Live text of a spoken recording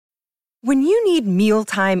When you need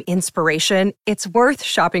mealtime inspiration, it's worth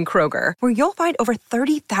shopping Kroger, where you'll find over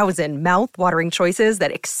 30,000 mouth-watering choices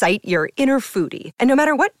that excite your inner foodie. And no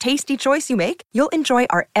matter what tasty choice you make, you'll enjoy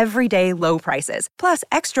our everyday low prices, plus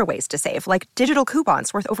extra ways to save, like digital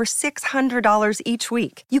coupons worth over $600 each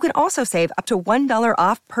week. You can also save up to $1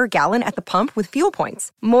 off per gallon at the pump with fuel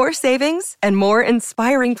points. More savings and more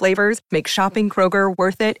inspiring flavors make shopping Kroger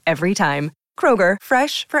worth it every time. Kroger,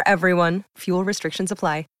 fresh for everyone. Fuel restrictions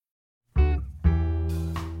apply.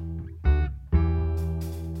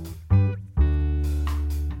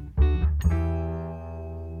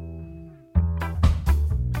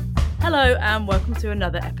 Hello and welcome to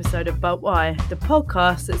another episode of But Why, the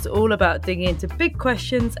podcast that's all about digging into big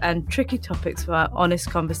questions and tricky topics for our honest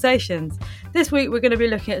conversations. This week we're going to be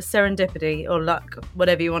looking at serendipity, or luck,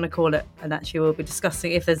 whatever you want to call it, and actually we'll be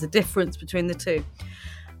discussing if there's a difference between the two.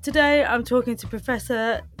 Today I'm talking to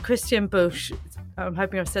Professor Christian Busch. I'm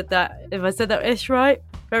hoping I've said that, if I said that ish right,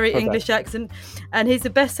 very perfect English accent. And he's the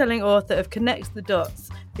best-selling author of Connect the Dots,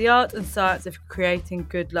 The Art and Science of Creating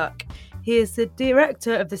Good Luck. He is the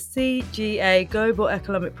director of the CGA Global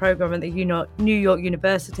Economic Programme at the New York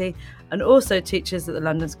University and also teaches at the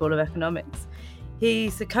London School of Economics.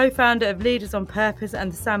 He's the co-founder of Leaders on Purpose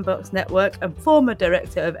and the Sandbox Network and former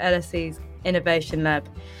director of LSE's Innovation Lab.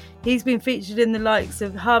 He's been featured in the likes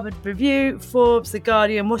of Harvard Review, Forbes, The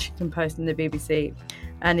Guardian, Washington Post and the BBC.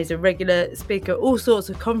 And he's a regular speaker at all sorts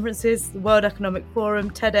of conferences, the World Economic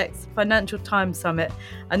Forum, TEDx, Financial Times Summit,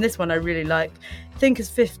 and this one I really like. Thinkers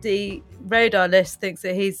 50 radar list thinks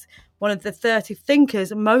that he's one of the 30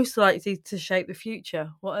 thinkers most likely to shape the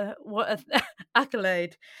future. What a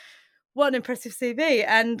accolade. What an impressive CV,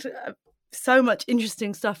 and so much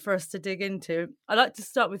interesting stuff for us to dig into. I'd like to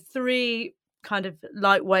start with three kind of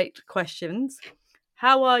lightweight questions.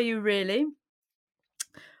 How are you really?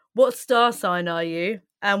 What star sign are you?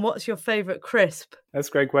 And what's your favourite crisp? That's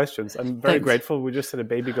great questions. I'm very grateful. We just had a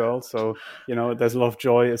baby girl, so there's a lot of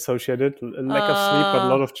joy associated. A lack of sleep, but a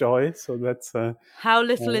lot of joy. So that's how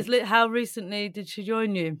little is it? How recently did she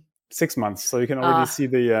join you? 6 months. So you can already see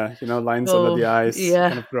the lines under the eyes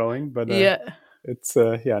kind of growing. But it's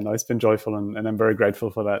it's been joyful, and I'm very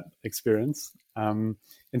grateful for that experience.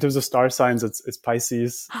 In terms of star signs, it's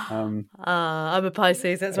Pisces. I'm a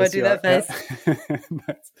Pisces. That's why I do that face.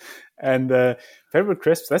 And favorite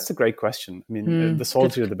crisps? That's a great question. I mean, the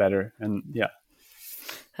saltier the better. And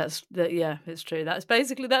it's true. That's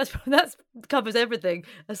basically that covers everything.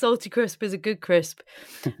 A salty crisp is a good crisp.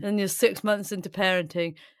 And you're 6 months into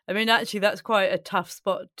parenting. I mean, actually, that's quite a tough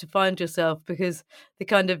spot to find yourself, because the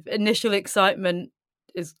kind of initial excitement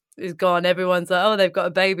is gone. Everyone's like, oh, they've got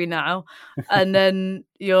a baby now, and then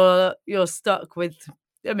you're stuck with.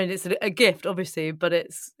 I mean, it's a gift, obviously, but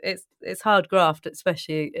it's hard graft,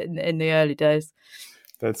 especially in the early days.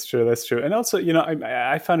 That's true. And also,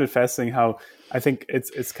 I found it fascinating how I think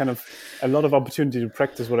it's kind of a lot of opportunity to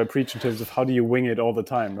practice what I preach in terms of how do you wing it all the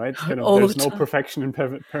time, right? There's no perfection in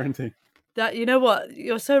parenting. That, you know what,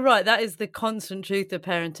 you're so right. That is the constant truth of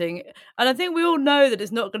parenting. And I think we all know that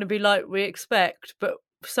it's not going to be like we expect, but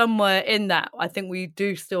somewhere in that, I think we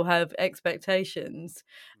do still have expectations.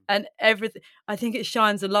 And everything, I think it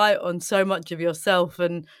shines a light on so much of yourself.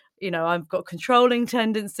 And, I've got controlling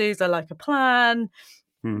tendencies. I like a plan.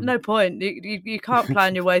 No point. You can't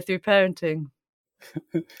plan your way through parenting.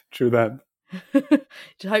 True that.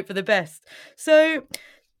 To hope for the best. So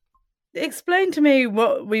explain to me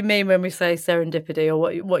what we mean when we say serendipity,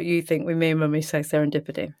 or what you think we mean when we say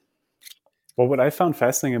serendipity. Well, what I found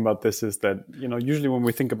fascinating about this is that, usually when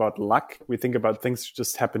we think about luck, we think about things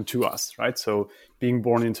just happen to us, right? So being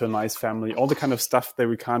born into a nice family, all the kind of stuff that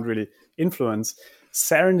we can't really influence.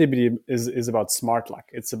 Serendipity is about smart luck.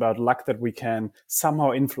 It's about luck that we can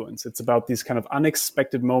somehow influence. It's about these kind of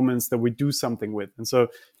unexpected moments that we do something with. And so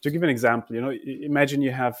to give an example, imagine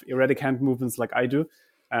you have erratic hand movements like I do.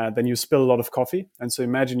 Then you spill a lot of coffee. And so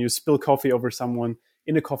imagine you spill coffee over someone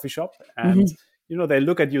in a coffee shop, and they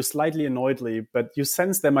look at you slightly annoyedly, but you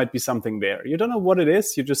sense there might be something there. You don't know what it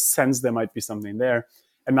is. You just sense there might be something there.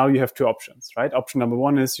 And now you have two options, right? Option number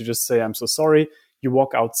one is you just say, I'm so sorry. You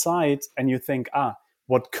walk outside and you think,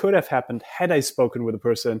 what could have happened had I spoken with a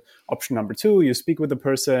person? Option number two, you speak with a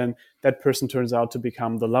person. That person turns out to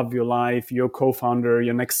become the love of your life, your co-founder,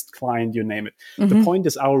 your next client, you name it. The point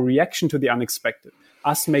is our reaction to the unexpected.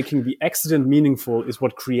 Us making the accident meaningful is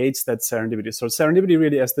what creates that serendipity. So serendipity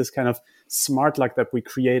really is this kind of smart luck that we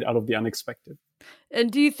create out of the unexpected.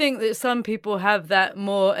 And do you think that some people have that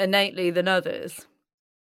more innately than others?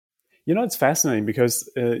 It's fascinating because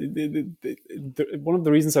one of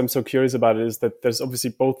the reasons I'm so curious about it is that there's obviously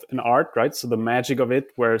both an art, right? So the magic of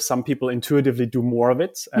it, where some people intuitively do more of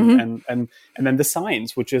it, and then the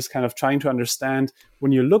science, which is kind of trying to understand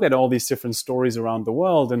when you look at all these different stories around the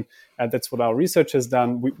world, and that's what our research has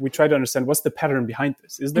done. We try to understand what's the pattern behind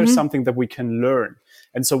this. Is there something that we can learn?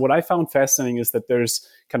 And so what I found fascinating is that there's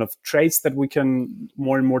kind of traits that we can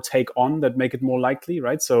more and more take on that make it more likely,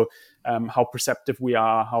 right? So how perceptive we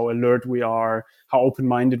are, how alert we are, how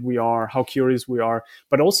open-minded we are, how curious we are.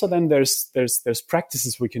 But also then there's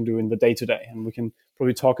practices we can do in the day-to-day. And we can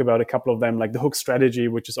probably talk about a couple of them, like the hook strategy,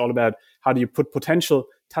 which is all about how do you put potential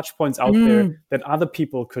touch points out there that other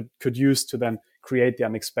people could use to then create the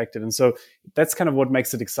unexpected. And so that's kind of what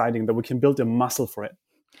makes it exciting, that we can build a muscle for it.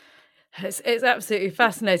 It's absolutely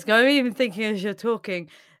fascinating. I'm even thinking as you're talking,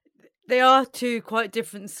 they are two quite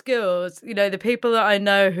different skills. The people that I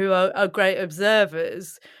know who are great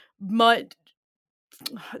observers might,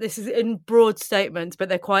 this is in broad statements, but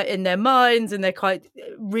they're quite in their minds and they're quite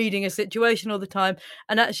reading a situation all the time.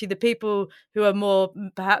 And actually the people who are more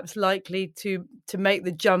perhaps likely to make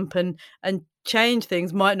the jump and change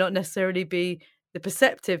things might not necessarily be the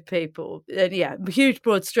perceptive people. And huge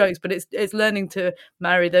broad strokes, but it's learning to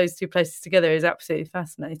marry those two places together is absolutely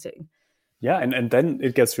fascinating. Yeah, and then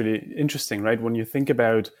it gets really interesting, right? When you think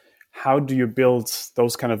about how do you build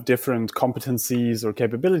those kind of different competencies or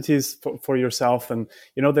capabilities for yourself. And,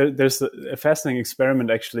 there's a fascinating experiment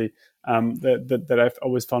actually that I've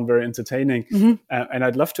always found very entertaining. And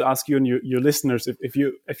I'd love to ask you and your listeners if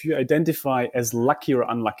you identify as lucky or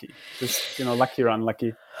unlucky, just, lucky or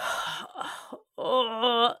unlucky.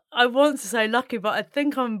 Oh, I want to say lucky, but I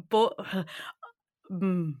think I'm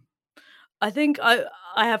I think I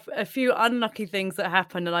have a few unlucky things that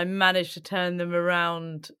happen, and I managed to turn them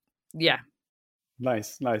around. Yeah.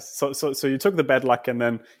 Nice. So you took the bad luck and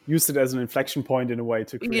then used it as an inflection point in a way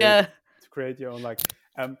to create your own luck.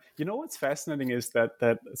 What's fascinating is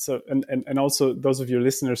that so and also those of your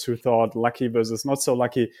listeners who thought lucky versus not so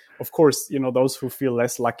lucky, of course, those who feel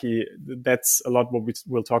less lucky, that's a lot what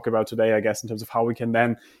we'll talk about today, I guess, in terms of how we can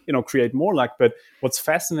then, create more luck. But what's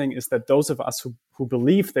fascinating is that those of us who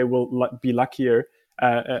believe they will be luckier,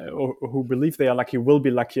 or who believe they are lucky will be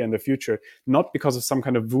luckier in the future, not because of some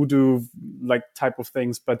kind of voodoo like type of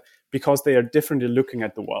things, but because they are differently looking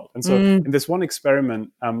at the world. And so in this one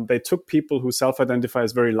experiment, they took people who self-identify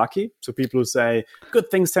as very lucky, so people who say good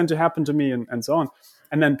things tend to happen to me and so on,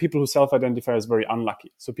 and then people who self-identify as very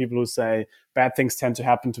unlucky, so people who say bad things tend to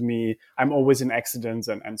happen to me, I'm always in accidents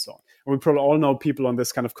and so on. And we probably all know people on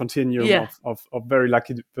this kind of continuum of very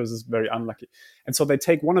lucky versus very unlucky. And so they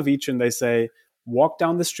take one of each and they say, walk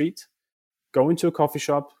down the street, go into a coffee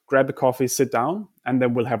shop, grab a coffee, sit down, and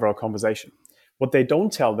then we'll have our conversation. What they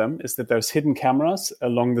don't tell them is that there's hidden cameras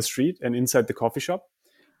along the street and inside the coffee shop.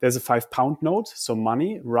 There's a £5 note, so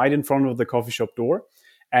money, right in front of the coffee shop door.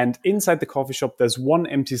 And inside the coffee shop, there's one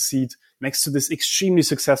empty seat next to this extremely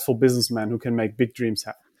successful businessman who can make big dreams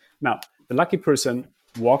happen. Now, the lucky person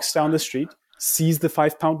walks down the street, sees the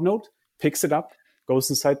 £5 note, picks it up, goes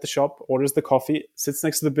inside the shop, orders the coffee, sits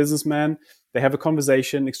next to the businessman. They have a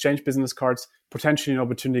conversation, exchange business cards, potentially an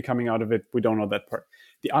opportunity coming out of it. We don't know that part.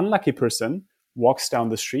 The unlucky person walks down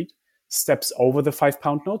the street, steps over the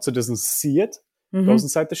 £5 note, so doesn't see it, goes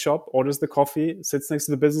inside the shop, orders the coffee, sits next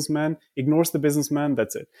to the businessman, ignores the businessman,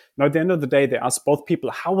 that's it. Now, at the end of the day, they ask both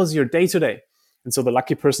people, how was your day today? And so the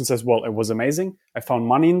lucky person says, well, it was amazing. I found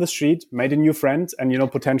money in the street, made a new friend,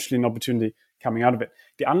 and, potentially an opportunity coming out of it.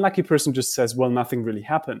 The unlucky person just says, well, nothing really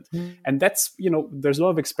happened. And that's, there's a lot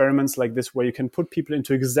of experiments like this where you can put people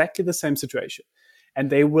into exactly the same situation. And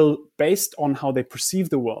they will, based on how they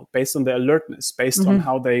perceive the world, based on their alertness, based on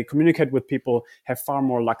how they communicate with people, have far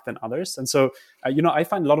more luck than others. And so, I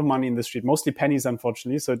find a lot of money in the street, mostly pennies,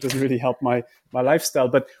 unfortunately, so it doesn't really help my lifestyle.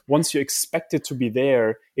 But once you expect it to be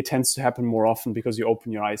there, it tends to happen more often because you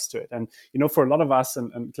open your eyes to it. And, for a lot of us,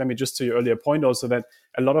 and let me just to your earlier point also, that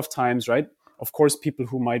a lot of times, right, of course, people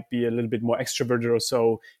who might be a little bit more extroverted or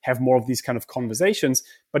so have more of these kind of conversations.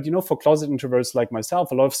 But, for closet introverts like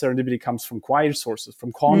myself, a lot of serendipity comes from quiet sources,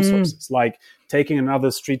 from calm sources, like taking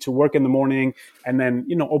another street to work in the morning and then,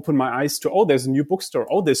 open my eyes to, oh, there's a new bookstore.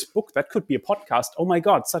 Oh, this book, that could be a podcast. Oh, my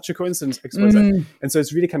God, such a coincidence. And so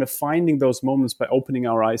it's really kind of finding those moments by opening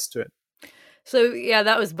our eyes to it. So,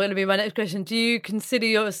 that was going to be my next question. Do you consider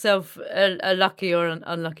yourself a lucky or an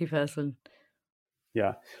unlucky person?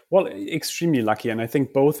 Yeah, well, extremely lucky. And I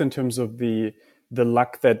think both in terms of the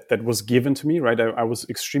luck that was given to me, right? I was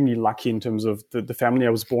extremely lucky in terms of the family I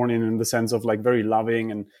was born in the sense of like very loving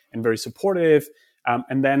and very supportive.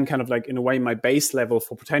 And then kind of like, in a way, my base level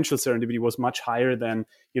for potential serendipity was much higher than,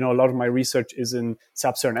 a lot of my research is in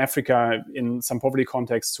sub-Saharan Africa, in some poverty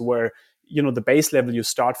contexts where, the base level you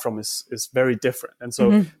start from is very different. And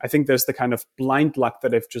so I think there's the kind of blind luck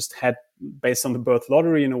that I've just had based on the birth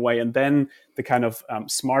lottery in a way. And then the kind of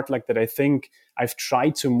smart luck that I think I've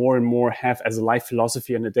tried to more and more have as a life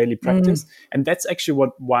philosophy and a daily practice. And that's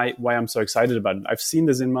actually why I'm so excited about it. I've seen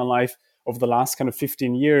this in my life over the last kind of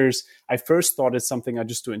 15 years. I first thought it's something I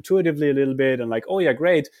just do intuitively a little bit and like, oh yeah,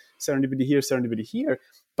 great, serendipity here, serendipity here.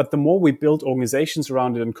 But the more we build organizations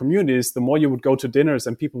around it and communities, the more you would go to dinners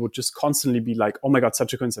and people would just constantly be like, oh my God,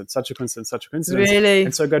 such a coincidence, such a coincidence, such a coincidence. Really?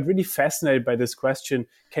 And so I got really fascinated by this question,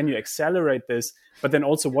 can you accelerate this? But then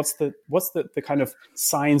also, what's the kind of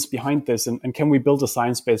science behind this? And can we build a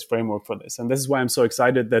science-based framework for this? And this is why I'm so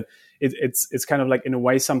excited that it's kind of like, in a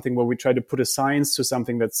way, something where we try to put a science to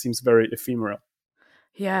something that seems very ephemeral.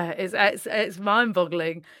 Yeah, it's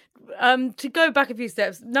mind-boggling. To go back a few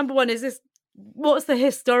steps, number one is this: what's the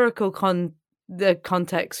historical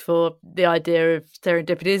context for the idea of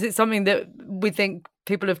serendipity? Is it something that we think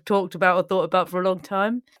people have talked about or thought about for a long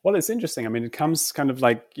time? Well, it's interesting. I mean, it comes kind of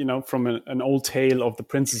like, from an old tale of the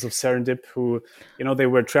princes of Serendip who, they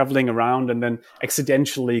were traveling around and then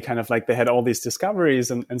accidentally kind of like they had all these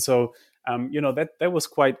discoveries. And so, that was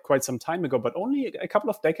quite some time ago, but only a couple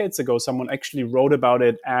of decades ago, someone actually wrote about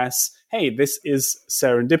it as, hey, this is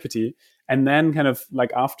serendipity. And then kind of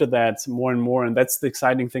like after that, more and more, and that's the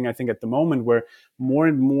exciting thing, I think, at the moment, where more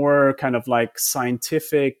and more kind of like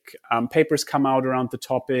scientific papers come out around the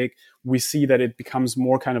topic. We see that it becomes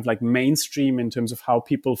more kind of like mainstream in terms of how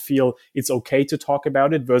people feel it's okay to talk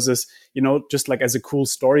about it versus, just like as a cool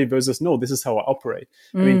story versus, no, this is how I operate.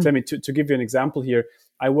 I mean, let me, to give you an example here,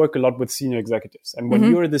 I work a lot with senior executives. And when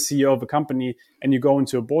you're the CEO of a company and you go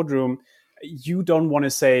into a boardroom, you don't want to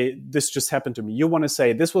say, this just happened to me. You want to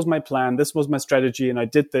say, this was my plan, this was my strategy, and I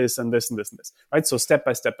did this and this and this and this, right? So step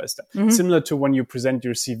by step by step. Similar to when you present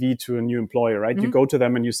your CV to a new employer, right? You go to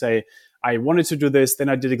them and you say, I wanted to do this, then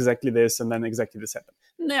I did exactly this, and then exactly this happened.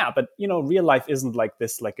 Yeah, but real life isn't like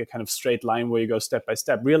this, like a kind of straight line where you go step by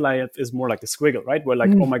step. Real life is more like a squiggle, right? Where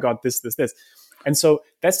like, oh my God, this. And so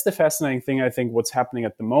that's the fascinating thing, I think, what's happening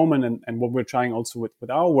at the moment. And what we're trying also with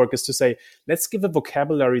our work is to say, let's give a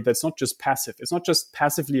vocabulary that's not just passive. It's not just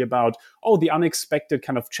passively about, oh, the unexpected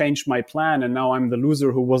kind of changed my plan and now I'm the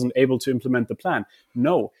loser who wasn't able to implement the plan.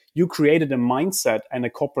 No, you created a mindset and a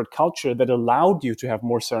corporate culture that allowed you to have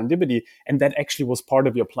more serendipity. And that actually was part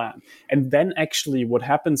of your plan. And then actually what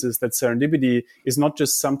happens is that serendipity is not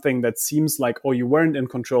just something that seems like, oh, you weren't in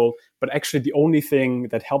control, but actually the only thing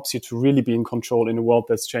that helps you to really be in control in a world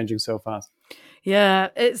that's changing so fast. Yeah,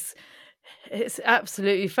 it's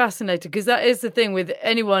absolutely fascinating, because that is the thing with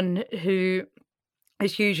anyone who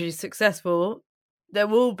is hugely successful. There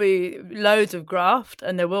will be loads of graft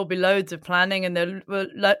and there will be loads of planning and there will,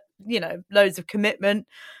 loads of commitment.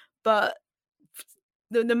 But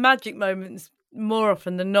the magic moments, more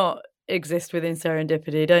often than not, exist within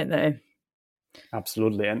serendipity, don't they?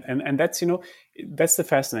 Absolutely. And that's, that's the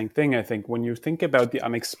fascinating thing, I think. When you think about the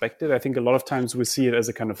unexpected, I think a lot of times we see it as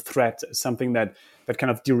a kind of threat, something that kind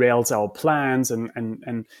of derails our plans. And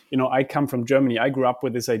I come from Germany. I grew up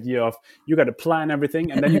with this idea of you got to plan everything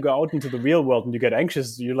and then you go out into the real world and you get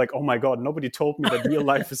anxious. You're like, oh my God, nobody told me that real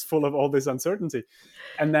life is full of all this uncertainty.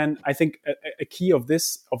 And then I think a key of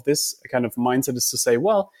this kind of mindset is to say,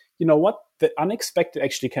 well, you know what? The unexpected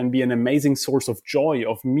actually can be an amazing source of joy,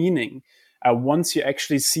 of meaning. Once you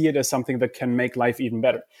actually see it as something that can make life even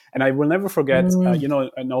better. And I will never forget,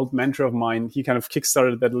 an old mentor of mine, he kind of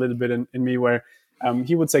kickstarted that a little bit in me where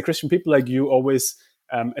he would say, Christian, people like you always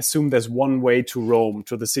assume there's one way to Rome,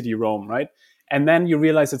 to the city Rome, right? And then you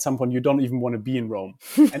realize at some point you don't even want to be in Rome.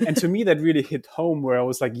 And to me, that really hit home where I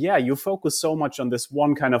was like, yeah, you focus so much on this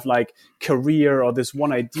one kind of like career or this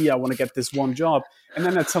one idea. I want to get this one job. And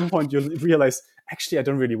then at some point you realize, actually, I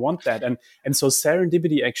don't really want that. And so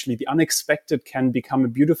serendipity, actually, the unexpected can become a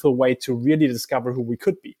beautiful way to really discover who we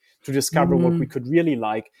could be, to discover what we could really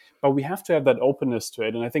like. But we have to have that openness to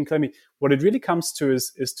it. And I think, what it really comes to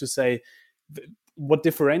is to say, what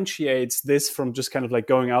differentiates this from just kind of like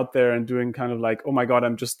going out there and doing kind of like, oh my God,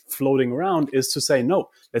 I'm just floating around, is to say, no,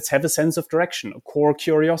 let's have a sense of direction, a core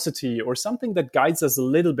curiosity, or something that guides us a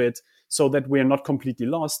little bit so that we're not completely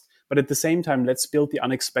lost. But at the same time, let's build the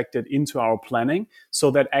unexpected into our planning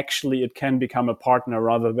so that actually it can become a partner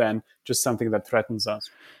rather than just something that threatens us.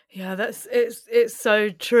 Yeah, it's so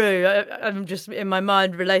true. I'm just in my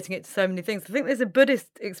mind relating it to so many things. I think there's a Buddhist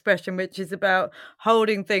expression which is about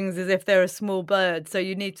holding things as if they're a small bird. So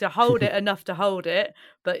you need to hold it enough to hold it,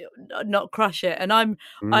 but not crush it. And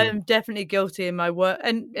I am definitely guilty in my work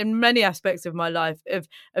and in many aspects of my life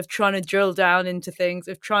of trying to drill down into things,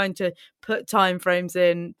 of trying to put time frames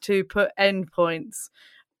in, to put endpoints,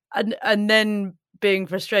 and then being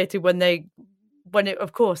frustrated when it,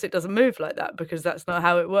 of course, it doesn't move like that, because that's not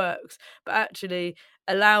how it works. But actually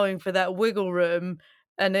allowing for that wiggle room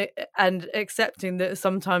and accepting that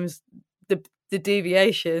sometimes the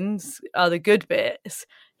deviations are the good bits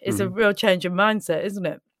is a real change of mindset, isn't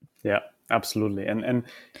it? Yeah, absolutely. And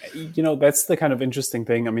that's the kind of interesting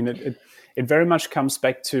thing. I mean, it very much comes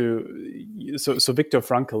back to so Viktor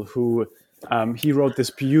Frankl, who he wrote this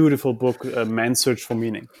beautiful book, Man's Search for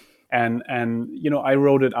Meaning. And I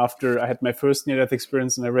wrote it after I had my first near-death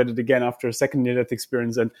experience, and I read it again after a second near-death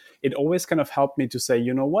experience. And it always kind of helped me to say,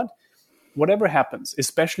 you know what? Whatever happens,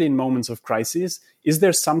 especially in moments of crisis, is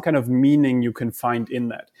there some kind of meaning you can find in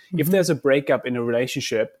that? If there's a breakup in a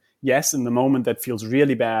relationship, yes, in the moment that feels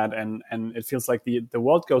really bad and it feels like the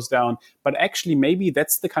world goes down, but actually maybe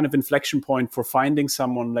that's the kind of inflection point for finding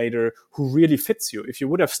someone later who really fits you. If you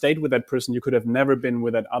would have stayed with that person, you could have never been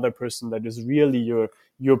with that other person that is really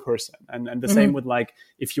your person. And the same with, like,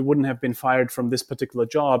 if you wouldn't have been fired from this particular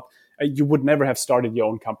job, you would never have started your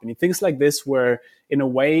own company. Things like this, where in a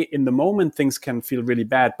way, in the moment, things can feel really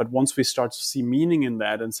bad. But once we start to see meaning in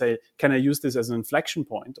that and say, can I use this as an inflection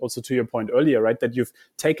point? Also to your point earlier, right? That you've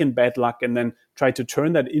taken bad luck and then tried to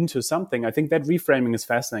turn that into something. I think that reframing is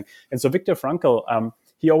fascinating. And so Viktor Frankl,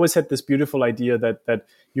 he always had this beautiful idea that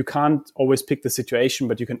you can't always pick the situation,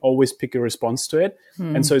 but you can always pick a response to it.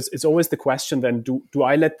 And so it's always the question then, do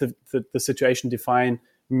I let the situation define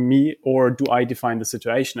me, or do I define the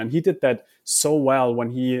situation? And he did that so well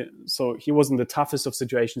when he was in the toughest of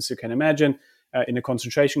situations you can imagine, in a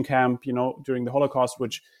concentration camp, during the Holocaust,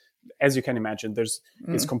 which, as you can imagine,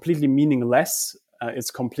 it's completely meaningless.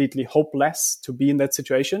 It's completely hopeless to be in that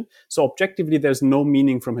situation. So objectively, there's no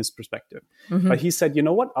meaning from his perspective. But he said, you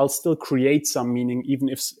know what? I'll still create some meaning, even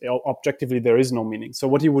if objectively there is no meaning. So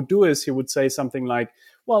what he would do is he would say something like,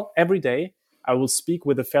 well, every day I will speak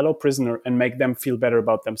with a fellow prisoner and make them feel better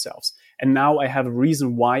about themselves. And now I have a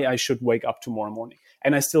reason why I should wake up tomorrow morning.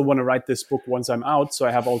 And I still want to write this book once I'm out, so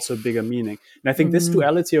I have also a bigger meaning. And I think this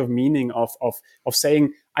duality of meaning, of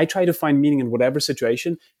saying, I try to find meaning in whatever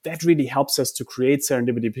situation, that really helps us to create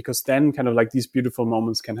serendipity, because then kind of like these beautiful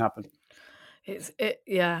moments can happen.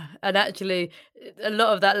 Yeah. And actually, a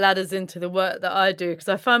lot of that ladders into the work that I do, because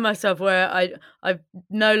I find myself where I'm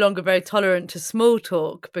no longer very tolerant to small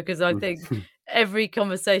talk, because I think every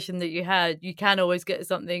conversation that you had, you can always get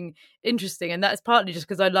something interesting. And that's partly just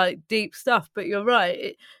because I like deep stuff. But you're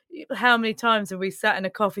right. How many times have we sat in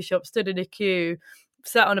a coffee shop, stood in a queue,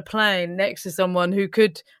 sat on a plane next to someone who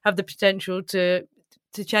could have the potential to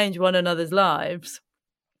change one another's lives?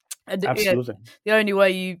 And absolutely. The only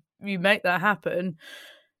way you make that happen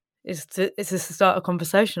is to start a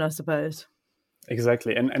conversation, I suppose.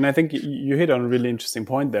 Exactly. And I think you hit on a really interesting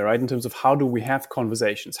point there, right? In terms of how do we have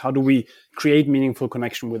conversations? How do we create meaningful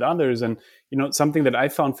connection with others? And, something that I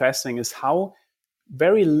found fascinating is how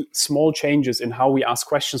very small changes in how we ask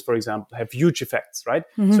questions, for example, have huge effects, right?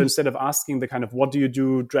 So instead of asking the kind of what do you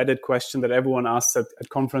do dreaded question that everyone asks at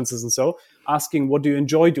conferences and so, asking what do you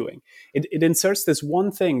enjoy doing? It inserts this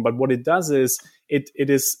one thing, but what it does is it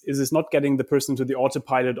is not getting the person to the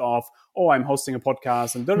autopilot of, oh, I'm hosting a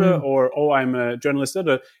podcast and or, oh, I'm a journalist.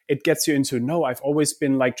 It gets you into, no, I've always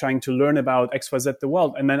been like trying to learn about XYZ, the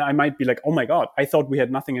world. And then I might be like, oh my God, I thought we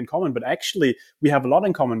had nothing in common, but actually we have a lot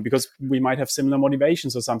in common because we might have similar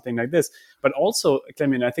motivations or something like this. But also,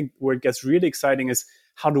 Clemien, I think where it gets really exciting is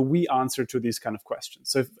how do we answer to these kind of questions?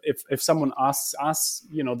 So if someone asks us,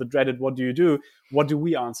 the dreaded, what do you do? What do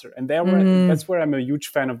we answer? And that's where I'm a huge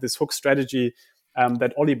fan of this hook strategy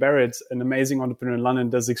that Ollie Barrett, an amazing entrepreneur in London,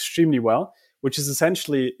 does extremely well, which is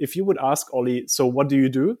essentially, if you would ask Ollie, so what do you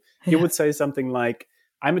do? He would say something like,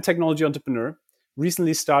 I'm a technology entrepreneur,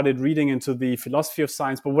 recently started reading into the philosophy of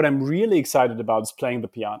science, but what I'm really excited about is playing the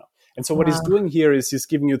piano. And so what he's doing here is he's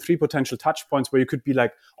giving you 3 potential touch points where you could be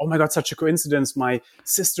like, oh my God, such a coincidence. My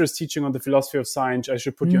sister is teaching on the philosophy of science. I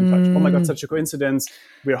should put you in touch. Oh my God, such a coincidence.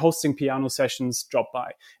 We're hosting piano sessions. Drop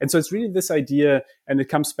by. And so it's really this idea, and it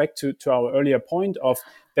comes back to our earlier point of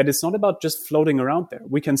that it's not about just floating around there.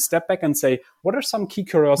 We can step back and say, what are some key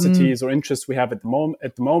curiosities or interests we have at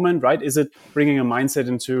the moment, right? Is it bringing a mindset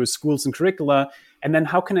into schools and curricula? And then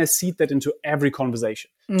how can I seed that into every conversation?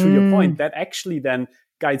 To your point, that actually then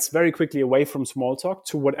guides very quickly away from small talk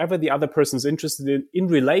to whatever the other person's interested in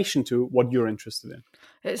relation to what you're interested in.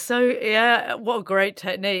 It's so, what a great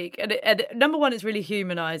technique. And number one, it's really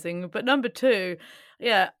humanizing. But number two,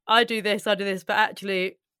 I do this, but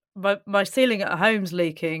actually my ceiling at home's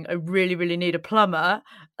leaking. I really, really need a plumber.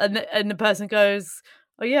 And the person goes,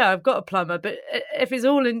 oh yeah, I've got a plumber. But if it's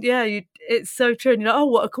all in, it's so true. And you're like, oh,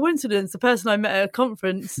 what a coincidence. The person I met at a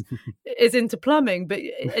conference is into plumbing. But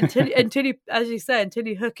until you, as you say, until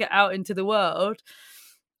you hook it out into the world,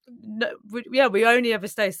 we only ever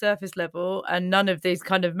stay surface level, and none of these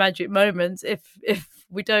kind of magic moments if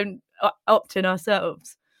we don't opt in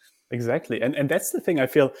ourselves. Exactly. And that's the thing I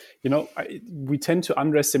feel, we tend to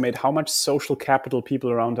underestimate how much social capital people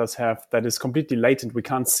around us have that is completely latent. We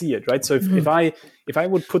can't see it, right? So if I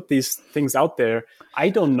would put these things out there, I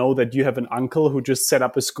don't know that you have an uncle who just set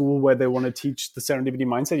up a school where they want to teach the serendipity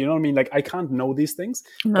mindset. You know what I mean? Like, I can't know these things.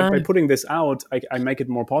 No. But by putting this out, I make it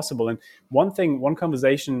more possible. And one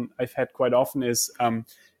conversation I've had quite often is,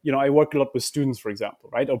 I work a lot with students, for example,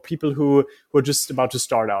 right? Or people who are just about to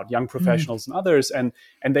start out, young professionals and others. And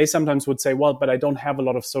they sometimes would say, well, but I don't have a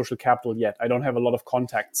lot of social capital yet. I don't have a lot of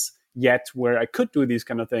contacts yet where I could do these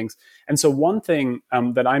kind of things. And so one thing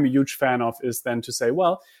that I'm a huge fan of is then to say,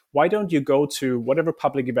 well, why don't you go to whatever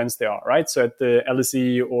public events there are, right? So at the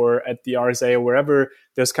LSE or at the RSA or wherever,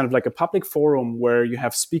 there's kind of like a public forum where you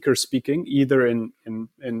have speakers speaking, either in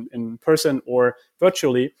person or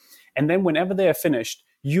virtually. And then whenever they are finished,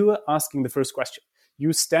 you are asking the first question.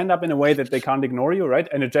 You stand up in a way that they can't ignore you, right?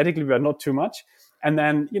 Energetically, but not too much. And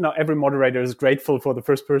then, every moderator is grateful for the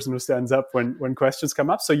first person who stands up when questions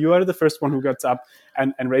come up. So you are the first one who gets up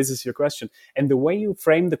and raises your question. And the way you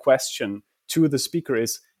frame the question to the speaker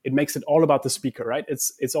is, it makes it all about the speaker, right?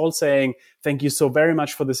 It's all saying, thank you so very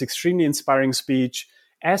much for this extremely inspiring speech.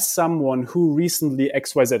 As someone who recently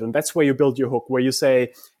XYZ, and that's where you build your hook, where you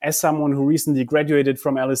say, as someone who recently graduated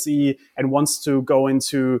from LSE and wants to go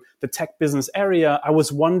into the tech business area, I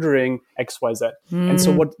was wondering XYZ. And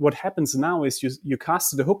so what happens now is you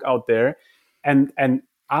cast the hook out there, and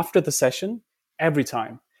after the session, every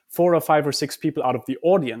time, 4 or 5 or 6 people out of the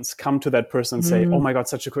audience come to that person and say, oh my God,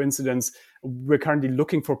 such a coincidence. We're currently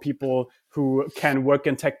looking for people who can work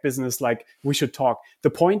in tech business. Like, we should talk. The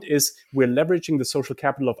point is, we're leveraging the social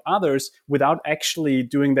capital of others without actually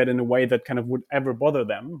doing that in a way that kind of would ever bother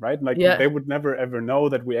them, right? Like, they would never ever know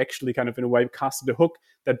that we actually kind of in a way casted a hook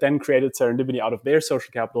that then created serendipity out of their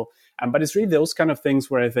social capital. But it's really those kind of things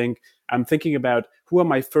where I think I'm thinking about, who are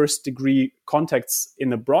my first degree contacts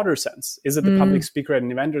in a broader sense? Is it the public speaker at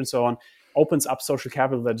an event and so on? Opens up social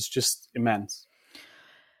capital that is just immense.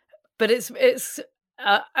 But it's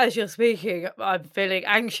as you're speaking, I'm feeling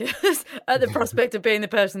anxious at the prospect of being the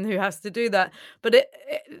person who has to do that. But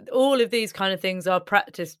all of these kind of things are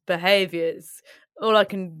practiced behaviours. All I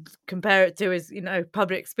can compare it to is,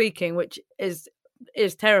 public speaking, which is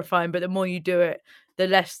terrifying. But the more you do it, the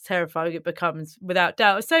less terrifying it becomes, without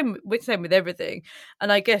doubt. Same with everything.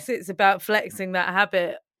 And I guess it's about flexing that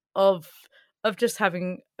habit of just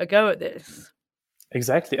having a go at this.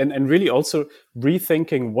 Exactly. And really also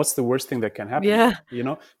rethinking what's the worst thing that can happen. Yeah.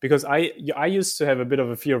 Because I used to have a bit of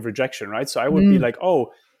a fear of rejection, right? So I would be like,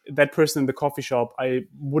 oh, that person in the coffee shop, I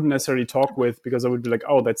wouldn't necessarily talk with, because I would be like,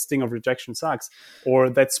 oh, that sting of rejection sucks. Or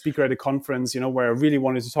that speaker at a conference, where I really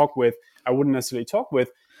wanted to talk with, I wouldn't necessarily talk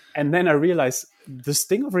with. And then I realized the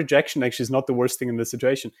sting of rejection actually is not the worst thing in this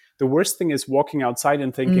situation. The worst thing is walking outside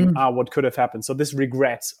and thinking, what could have happened? So this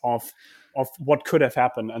regret of what could have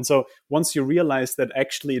happened. And so once you realize that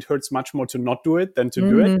actually it hurts much more to not do it than to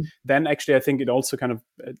do it, then actually I think it also kind of,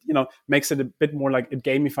 makes it a bit more like, it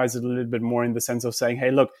gamifies it a little bit more in the sense of saying,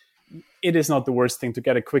 hey, look, it is not the worst thing to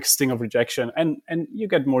get a quick sting of rejection. And you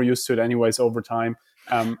get more used to it anyways over time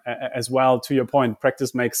as well. To your point,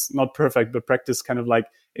 practice makes not perfect, but practice kind of like,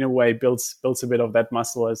 in a way, builds a bit of that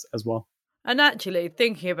muscle as well. And actually,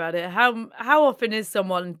 thinking about it, how often is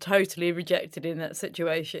someone totally rejected in that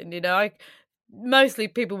situation? Mostly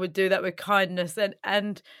people would do that with kindness,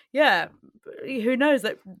 and who knows,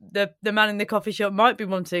 that the man in the coffee shop might be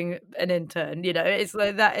wanting an intern. It's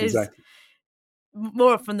like that is exactly.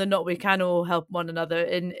 More often than not, we can all help one another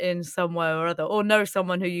in some way or other, or know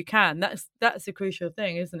someone who you can. That's a crucial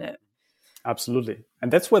thing, isn't it? Absolutely.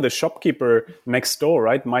 And that's where the shopkeeper next door,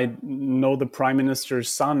 right, might know the prime minister's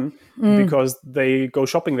son because they go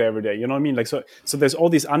shopping there every day. You know what I mean? Like, so there's all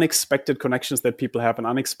these unexpected connections that people have and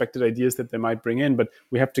unexpected ideas that they might bring in, but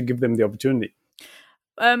we have to give them the opportunity.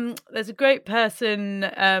 There's a great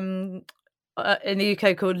person in the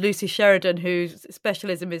UK called Lucy Sheridan, whose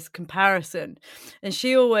specialism is comparison. And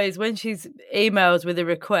she always, when she's emails with a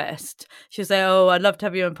request, she'll say, "Oh, I'd love to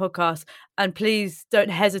have you on podcast. And please don't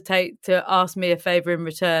hesitate to ask me a favor in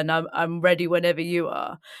return. I'm ready whenever you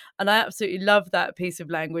are." And I absolutely love that piece of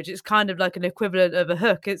language. It's kind of like an equivalent of a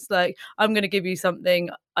hook. It's like, I'm going to give you something.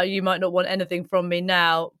 You might not want anything from me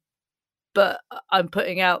now, but I'm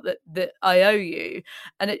putting out that I owe you.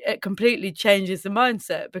 And it completely changes the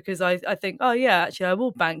mindset, because I think, oh yeah, actually I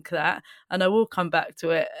will bank that and I will come back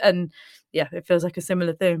to it. And yeah, it feels like a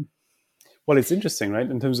similar thing. Well, it's interesting, right?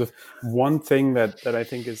 In terms of one thing that I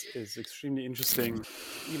think is extremely interesting,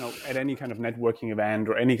 at any kind of networking event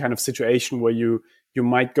or any kind of situation where you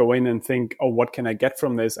might go in and think, oh, what can I get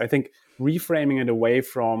from this? I think reframing it away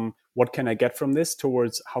from what can I get from this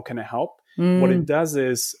towards how can I help? What it does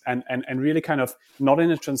is, and really kind of not in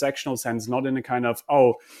a transactional sense, not in a kind of,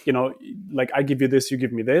 like I give you this, you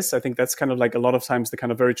give me this. I think that's kind of like a lot of times the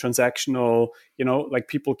kind of very transactional, like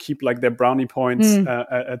people keep like their brownie points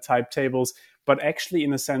type tables, but actually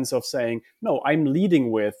in a sense of saying, no, I'm leading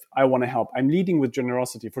with, I want to help. I'm leading with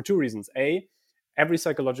generosity for two reasons. A, every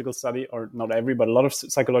psychological study, or not every, but a lot of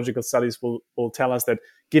psychological studies will tell us that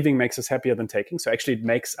giving makes us happier than taking. So actually it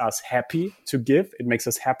makes us happy to give. It makes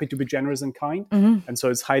us happy to be generous and kind. And so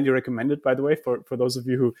it's highly recommended, by the way, for those of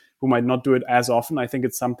you who might not do it as often. I think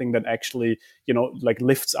it's something that actually, like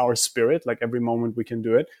lifts our spirit, like every moment we can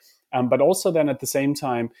do it. But also then at the same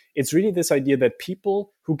time, it's really this idea that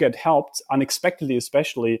people who get helped unexpectedly,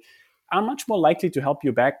 especially, are much more likely to help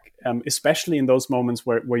you back, especially in those moments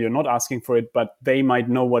where you're not asking for it, but they might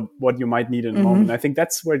know what you might need in a moment. I think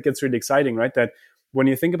that's where it gets really exciting, right? That when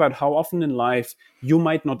you think about how often in life you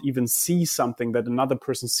might not even see something that another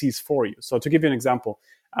person sees for you. So to give you an example,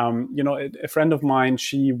 a friend of mine,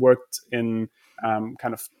 she worked in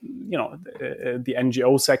kind of, the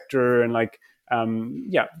NGO sector, and like,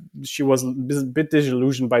 she was a bit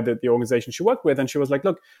disillusioned by the organization she worked with. And she was like,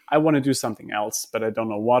 look, I want to do something else, but I don't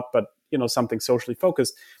know what, but, something socially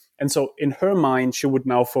focused. And so in her mind, she would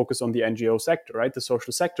now focus on the NGO sector, right? The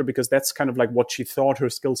social sector, because that's kind of like what she thought her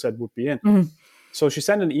skill set would be in. So she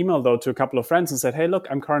sent an email, though, to a couple of friends and said, hey, look,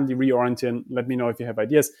 I'm currently reorienting. Let me know if you have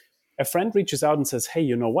ideas. A friend reaches out and says, hey,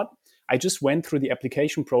 you know what? I just went through the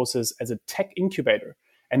application process as a tech incubator,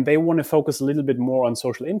 and they want to focus a little bit more on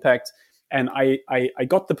social impact. And I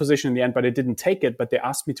got the position in the end, but I didn't take it. But they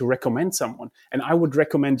asked me to recommend someone, and I would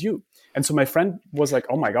recommend you. And so my friend was like,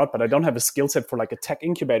 oh my God, but I don't have a skill set for like a tech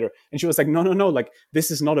incubator. And she was like, no, like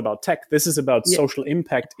this is not about tech. This is about social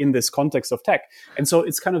impact in this context of tech. And so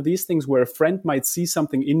it's kind of these things where a friend might see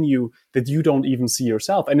something in you that you don't even see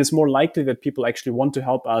yourself. And it's more likely that people actually want to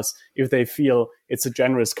help us if they feel it's a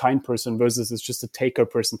generous, kind person versus it's just a taker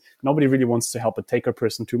person. Nobody really wants to help a taker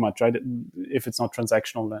person too much, right? If it's not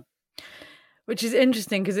transactional then. Which is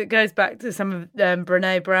interesting, because it goes back to some of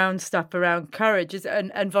Brene Brown's stuff around courage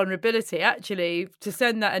and vulnerability. Actually, to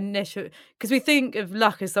send that initial, because we think of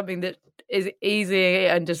luck as something that is easy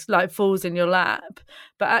and just like falls in your lap,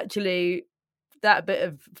 but actually that bit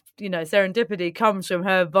of serendipity comes from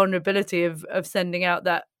her vulnerability of sending out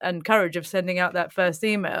that, and courage of sending out that first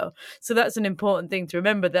email. So that's an important thing to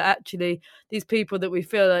remember, that actually these people that we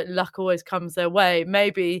feel like luck always comes their way,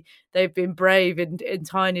 maybe they've been brave in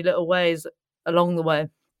tiny little ways along the way.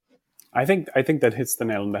 I think that hits the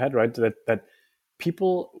nail on the head, right? That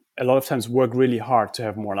people a lot of times work really hard to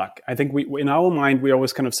have more luck. I think we in our mind, we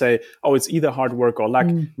always kind of say, oh, it's either hard work or luck.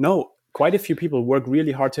 No, quite a few people work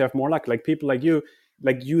really hard to have more luck. Like people like you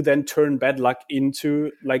then turn bad luck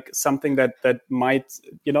into like something that might,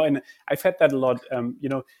 and I've had that a lot.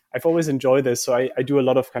 I've always enjoyed this. So I do a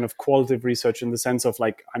lot of kind of qualitative research in the sense of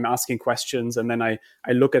like, I'm asking questions and then I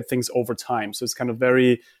look at things over time. So it's kind of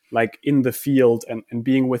very like in the field and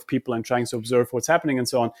being with people and trying to observe what's happening and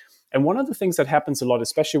so on. And one of the things that happens a lot,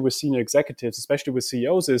 especially with senior executives, especially with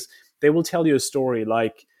CEOs, is they will tell you a story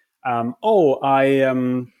like, I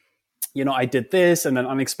did this and then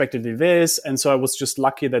unexpectedly this. And so I was just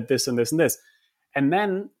lucky that this and this and this. And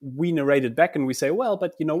then we narrate it back and we say, well,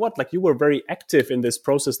 but you know what? Like you were very active in this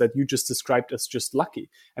process that you just described as just lucky.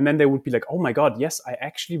 And then they would be like, oh my God, yes, I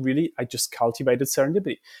just cultivated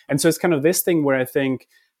serendipity. And so it's kind of this thing where I think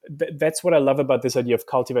that's what I love about this idea of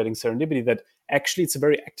cultivating serendipity, that actually it's a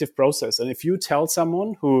very active process. And if you tell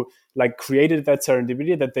someone who like created that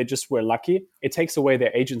serendipity that they just were lucky, it takes away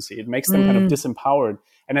their agency. It makes them kind of disempowered.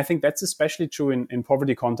 And I think that's especially true in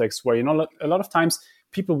poverty contexts where, a lot of times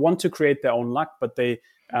people want to create their own luck, but they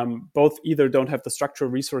both either don't have the structural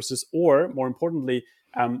resources or, more importantly,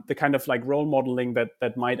 the kind of like role modeling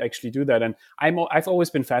that might actually do that. And I've always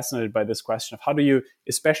been fascinated by this question of how do you,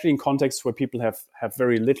 especially in contexts where people have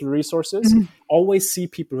very little resources, always see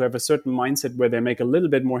people who have a certain mindset where they make a little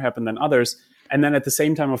bit more happen than others. And then at the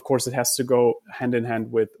same time, of course, it has to go hand in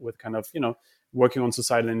hand with kind of, working on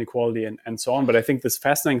societal inequality and so on. But I think this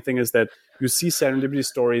fascinating thing is that you see serendipity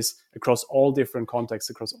stories across all different contexts,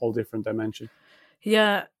 across all different dimensions.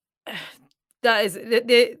 Yeah, that is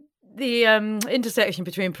the intersection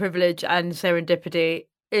between privilege and serendipity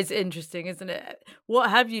is interesting, isn't it? What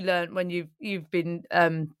have you learned when you've been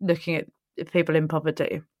looking at people in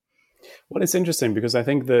poverty? Well, it's interesting because I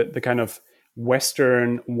think the kind of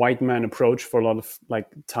Western white man approach for a lot of like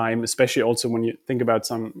time, especially also when you think about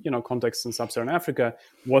some, contexts in sub-Saharan Africa,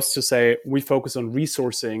 was to say, we focus on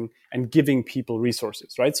resourcing and giving people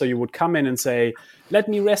resources, right? So you would come in and say, let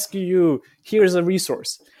me rescue you. Here's a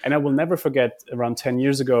resource. And I will never forget around 10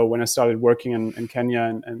 years ago when I started working in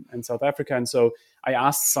Kenya and South Africa. And so I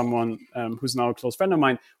asked someone who's now a close friend of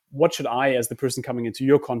mine, what should I, as the person coming into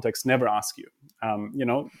your context, never ask you?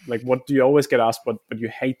 Like, what do you always get asked, but you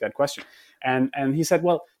hate that question? And he said,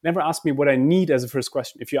 well, never ask me what I need as a first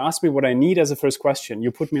question. If you ask me what I need as a first question,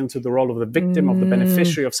 you put me into the role of the victim, of the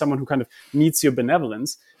beneficiary, of someone who kind of needs your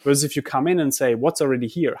benevolence. Whereas if you come in and say, what's already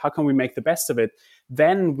here? How can we make the best of it?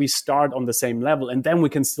 Then we start on the same level, and then we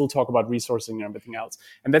can still talk about resourcing and everything else.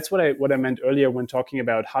 And that's what I meant earlier when talking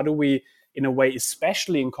about how do we, in a way,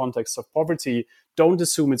 especially in context of poverty, don't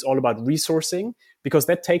assume it's all about resourcing, because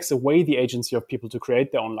that takes away the agency of people to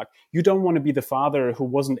create their own luck. You don't want to be the father who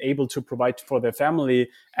wasn't able to provide for their family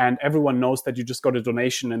and everyone knows that you just got a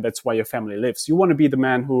donation and that's why your family lives. You want to be the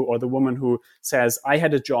man who, or the woman who says, I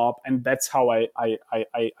had a job and that's how I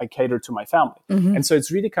cater to my family. Mm-hmm. And so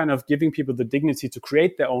it's really kind of giving people the dignity to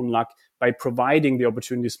create their own luck by providing the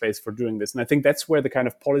opportunity space for doing this. And I think that's where the kind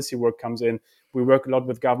of policy work comes in. We work a lot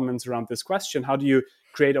with governments around this question. How do you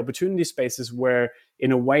create opportunity spaces where,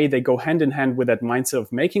 in a way, they go hand in hand with that mindset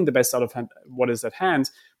of making the best out of what is at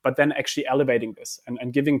hand, but then actually elevating this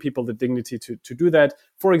and giving people the dignity to do that.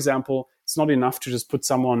 For example, it's not enough to just put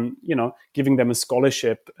someone, giving them a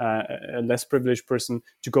scholarship, a less privileged person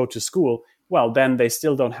to go to school. Well, then they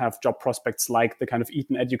still don't have job prospects like the kind of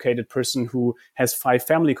Eton educated person who has 5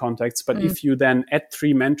 family contacts. But if you then add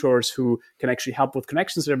 3 mentors who can actually help with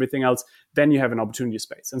connections and everything else, then you have an opportunity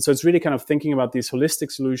space. And so it's really kind of thinking about these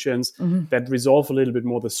holistic solutions that resolve a little bit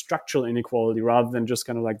more the structural inequality rather than just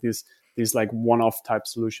kind of like these like one-off type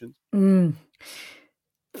solutions.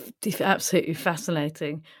 Absolutely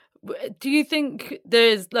fascinating. Do you think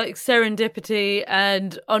there's like serendipity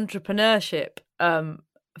and entrepreneurship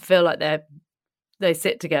feel like they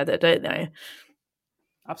sit together, don't they?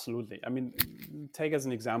 Absolutely. I mean, take as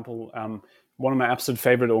an example, one of my absolute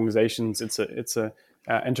favorite organizations. It's a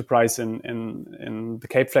enterprise in the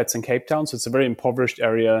Cape Flats in Cape Town. So it's a very impoverished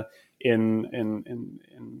area in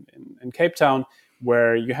Cape Town,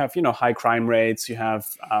 where you have high crime rates, you have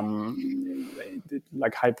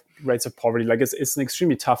like high rates of poverty. Like it's an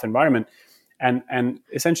extremely tough environment, and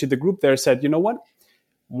essentially the group there said, you know what?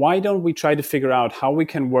 Why don't we try to figure out how we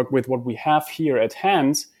can work with what we have here at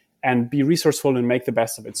hand and be resourceful and make the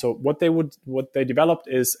best of it? So what they developed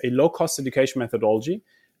is a low-cost education methodology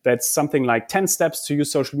that's something like 10 steps to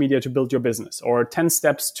use social media to build your business, or 10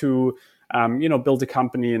 steps to build a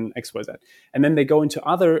company in XYZ. And then they go into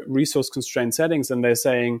other resource-constrained settings and they're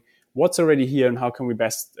saying, what's already here and how can we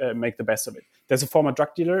best make the best of it? There's a former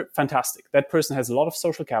drug dealer, fantastic. That person has a lot of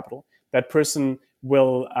social capital. That person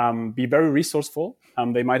will be very resourceful.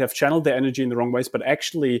 They might have channeled their energy in the wrong ways, but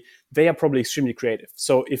actually they are probably extremely creative.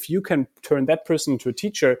 So if you can turn that person into a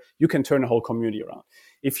teacher, you can turn a whole community around.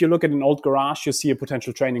 If you look at an old garage, you see a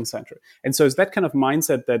potential training center. And so it's that kind of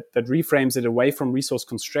mindset that reframes it away from resource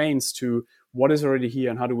constraints to what is already here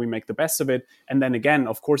and how do we make the best of it. And then again,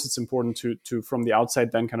 of course, it's important to from the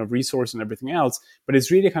outside then kind of resource and everything else. But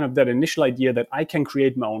it's really kind of that initial idea that I can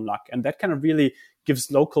create my own luck. And that kind of really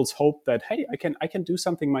gives locals hope that, hey, I can do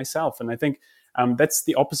something myself. And I think that's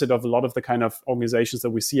the opposite of a lot of the kind of organizations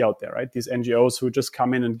that we see out there, right? These NGOs who just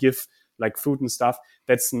come in and give like food and stuff.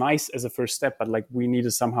 That's nice as a first step, but like we need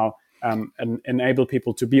to somehow enable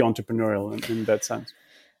people to be entrepreneurial in that sense.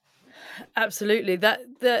 Absolutely. That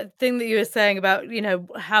thing that you were saying about,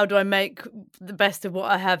 how do I make the best of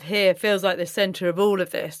what I have here feels like the center of all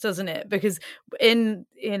of this, doesn't it? Because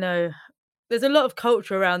there's a lot of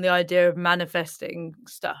culture around the idea of manifesting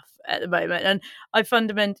stuff at the moment. And I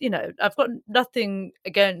fundamentally, I've got nothing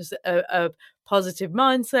against a positive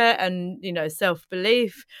mindset and,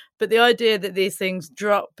 self-belief, but the idea that these things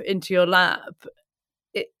drop into your lap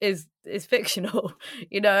is fictional,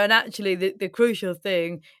 and actually the crucial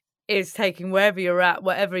thing is taking wherever you're at,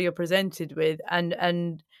 whatever you're presented with, and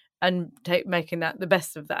making that the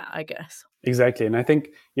best of that, I guess. Exactly. And I think,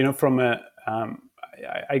 from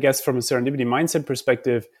I guess from a serendipity mindset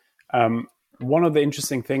perspective, one of the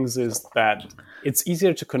interesting things is that it's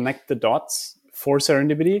easier to connect the dots for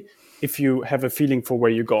serendipity if you have a feeling for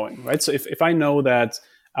where you're going, right? So if I know that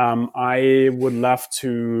I would love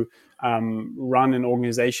to run an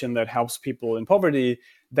organization that helps people in poverty,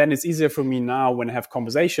 then it's easier for me now when I have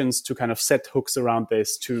conversations to kind of set hooks around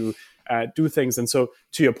this, to do things. And so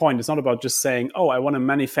to your point, it's not about just saying, oh, I want to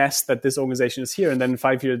manifest that this organization is here, and then in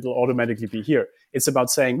 5 years it'll automatically be here. It's about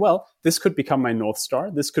saying, well, this could become my North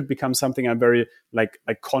Star. This could become something I'm very like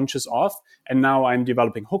conscious of. And now I'm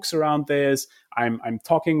developing hooks around this. I'm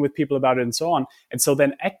talking with people about it and so on. And so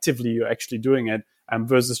then actively you're actually doing it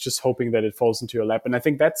versus just hoping that it falls into your lap. And I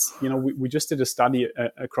think that's, we just did a study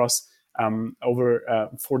across over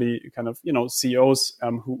 40 kind of, CEOs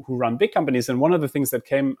who run big companies. And one of the things that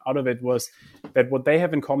came out of it was that what they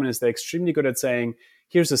have in common is they're extremely good at saying,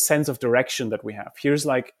 here's a sense of direction that we have. Here's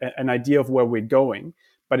like an idea of where we're going,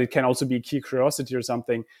 but it can also be key curiosity or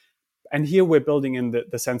something. And here we're building in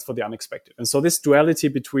the sense for the unexpected. And so this duality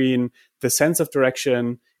between the sense of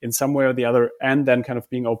direction in some way or the other, and then kind of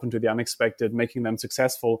being open to the unexpected, making them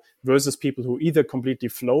successful, versus people who either completely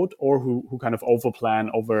float or who kind of overplan,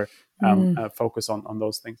 focus on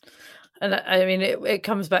those things. And I mean, it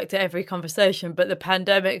comes back to every conversation, but the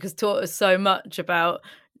pandemic has taught us so much about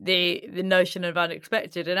the notion of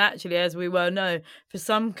unexpected. And actually, as we well know, for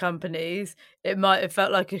some companies, it might have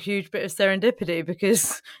felt like a huge bit of serendipity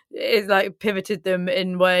because it like pivoted them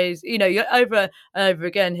in ways, you're over and over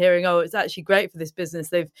again hearing, oh, it's actually great for this business.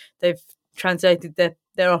 They've translated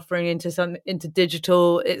their offering into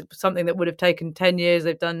digital. It's something that would have taken 10 years.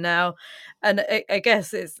 They've done now. And I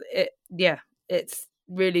guess it's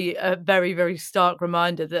really a very, very stark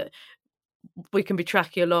reminder that we can be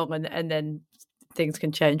tracking along and then things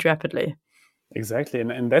can change rapidly. Exactly.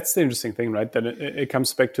 And that's the interesting thing, right? That it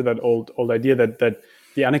comes back to that old idea that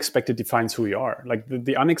the unexpected defines who we are. Like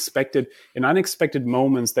the unexpected, in unexpected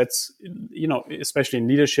moments, that's, especially in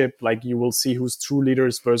leadership, like you will see who's true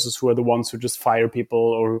leaders versus who are the ones who just fire people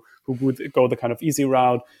or who would go the kind of easy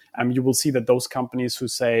route. You will see that those companies who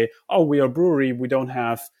say, oh, we are a brewery, we don't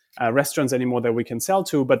have restaurants anymore that we can sell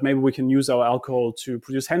to, but maybe we can use our alcohol to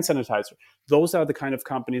produce hand sanitizer. Those are the kind of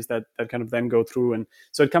companies that kind of then go through. And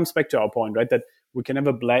so it comes back to our point, right? That we can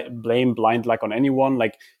never blame blind luck on anyone.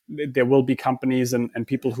 Like there will be companies and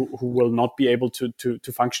people who will not be able to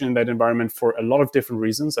function in that environment for a lot of different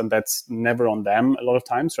reasons. And that's never on them a lot of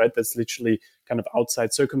times, right? That's literally kind of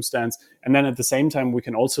outside circumstance. And then at the same time, we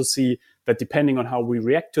can also see that depending on how we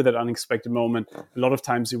react to that unexpected moment, a lot of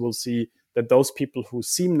times you will see that those people who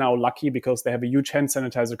seem now lucky because they have a huge hand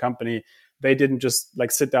sanitizer company, they didn't just like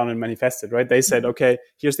sit down and manifest it, right? They said, okay,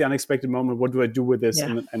 here's the unexpected moment. What do I do with this?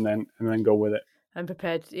 Yeah. And then go with it. And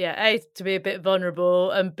prepared, A, to be a bit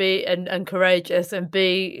vulnerable, and B, and courageous, and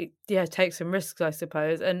B, take some risks, I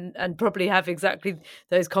suppose, and probably have exactly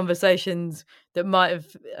those conversations that might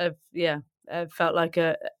have felt like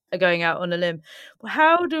a going out on a limb.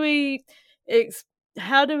 How do we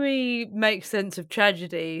make sense of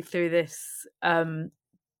tragedy through this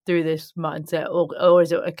mindset, or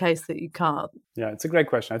is it a case that you can't? Yeah, it's a great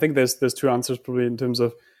question. I think there's two answers probably in terms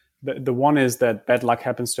of the one is that bad luck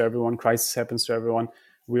happens to everyone, crisis happens to everyone.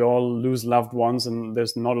 We all lose loved ones, and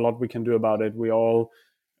there's not a lot we can do about it. We all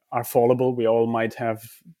are fallible. We all might have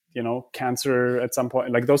cancer at some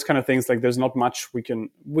point, like those kind of things. Like there's not much we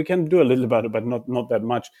can do a little about it, but not that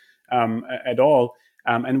much at all.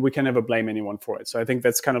 And we can never blame anyone for it. So I think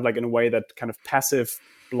that's kind of like in a way that kind of passive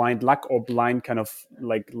blind luck or blind kind of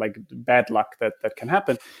like bad luck that can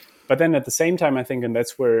happen. But then at the same time, I think, and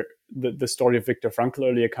that's where the story of Viktor Frankl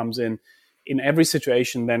earlier comes in every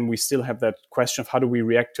situation, then we still have that question of how do we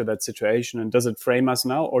react to that situation? And does it frame us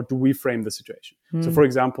now, or do we frame the situation? So for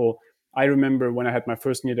example, I remember when I had my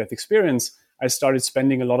first near-death experience, I started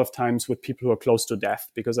spending a lot of times with people who are close to death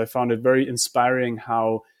because I found it very inspiring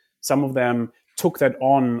how some of them took that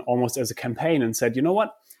on almost as a campaign and said, you know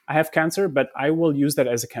what, I have cancer, but I will use that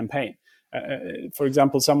as a campaign. For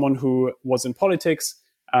example, someone who was in politics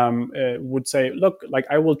would say, look, like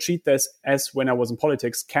I will treat this as when I was in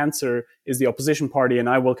politics, cancer is the opposition party, and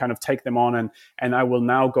I will kind of take them on and I will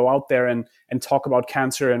now go out there and talk about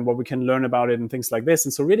cancer and what we can learn about it and things like this.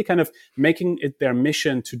 And so really kind of making it their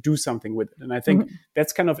mission to do something with it. And I think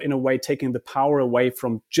that's kind of in a way taking the power away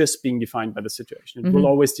from just being defined by the situation. It will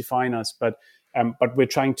always define us, but we're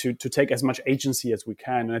trying to take as much agency as we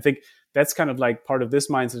can. And I think that's kind of like part of this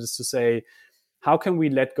mindset is to say, how can we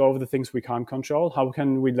let go of the things we can't control? How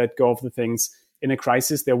can we let go of the things in a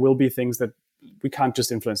crisis, there will be things that we can't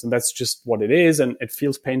just influence, and that's just what it is, and it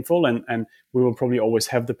feels painful, and we will probably always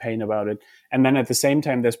have the pain about it. And then at the same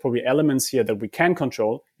time, there's probably elements here that we can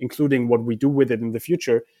control, including what we do with it in the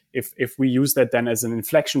future. If we use that then as an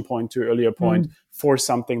inflection point, to your earlier point, for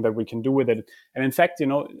something that we can do with it. And in fact,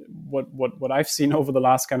 what I've seen over the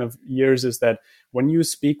last kind of years is that when you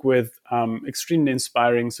speak with extremely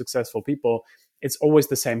inspiring, successful people, it's always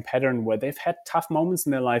the same pattern where they've had tough moments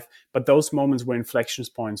in their life, but those moments were inflection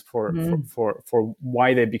points for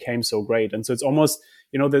why they became so great. And so it's almost,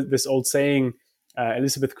 this old saying,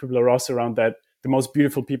 Elizabeth Kubler-Ross, around that the most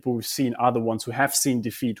beautiful people we've seen are the ones who have seen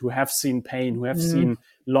defeat, who have seen pain, who have seen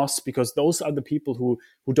loss, because those are the people who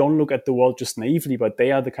don't look at the world just naively, but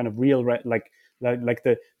they are the kind of real, like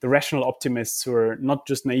the rational optimists who are not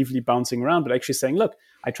just naively bouncing around, but actually saying, look,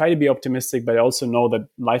 I try to be optimistic, but I also know that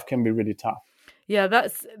life can be really tough. Yeah,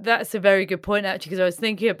 that's a very good point, actually, because I was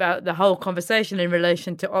thinking about the whole conversation in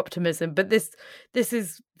relation to optimism. But this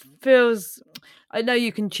feels, I know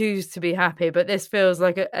you can choose to be happy, but this feels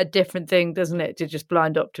like a different thing, doesn't it, to just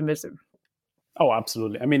blind optimism? Oh,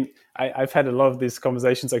 absolutely. I mean, I've had a lot of these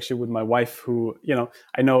conversations actually with my wife, who,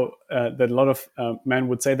 I know that a lot of men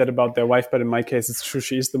would say that about their wife, but in my case, it's true.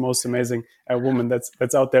 She is the most amazing woman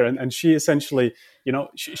that's out there. And she essentially,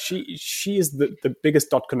 she is the biggest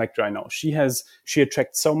dot connector I know. She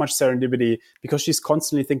attracts so much serendipity because she's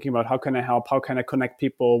constantly thinking about how can I help? How can I connect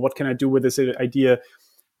people? What can I do with this idea?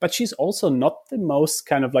 But she's also not the most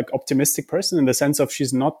kind of like optimistic person, in the sense of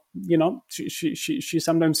she's not, she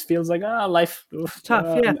sometimes feels like, life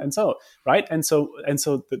tough, yeah. and so, right. And so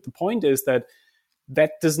the point is that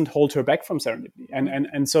doesn't hold her back from serendipity.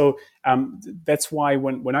 And so that's why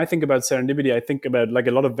when I think about serendipity, I think about like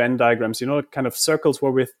a lot of Venn diagrams, kind of circles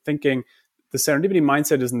where we're thinking the serendipity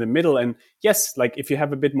mindset is in the middle. And yes, like if you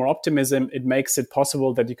have a bit more optimism, it makes it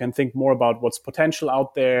possible that you can think more about what's potential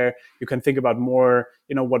out there. You can think about more,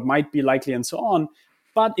 what might be likely and so on.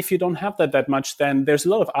 But if you don't have that much, then there's a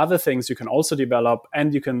lot of other things you can also develop,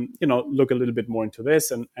 and you can, look a little bit more into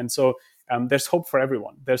this. And so there's hope for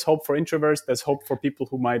everyone. There's hope for introverts. There's hope for people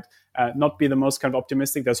who might not be the most kind of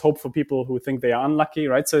optimistic. There's hope for people who think they are unlucky,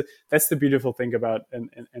 right? So that's the beautiful thing about and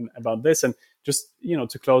about this. And just,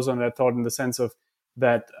 to close on that thought, in the sense of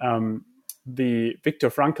that the Viktor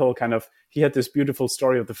Frankl he had this beautiful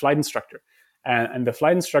story of the flight instructor. And the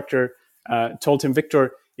flight instructor told him,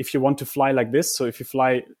 Viktor, if you want to fly like this, so if you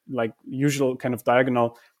fly like usual kind of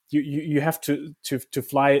diagonal, you have to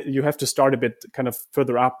fly, you have to start a bit kind of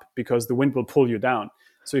further up, because the wind will pull you down.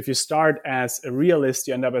 So if you start as a realist,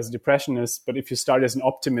 you end up as a depressionist. But if you start as an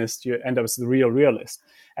optimist, you end up as the real realist.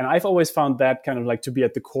 And I've always found that kind of like to be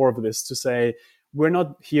at the core of this, to say, we're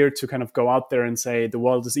not here to kind of go out there and say the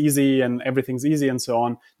world is easy and everything's easy and so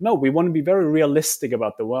on. No, we want to be very realistic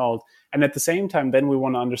about the world. And at the same time, then we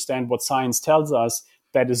want to understand what science tells us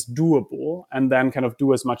that is doable, and then kind of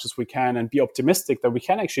do as much as we can and be optimistic that we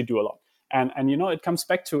can actually do a lot. And it comes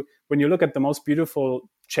back to when you look at the most beautiful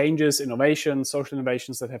changes, innovations, social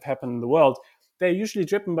innovations that have happened in the world, they're usually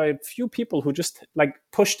driven by a few people who just like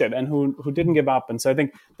pushed it and who didn't give up. And so I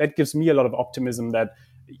think that gives me a lot of optimism that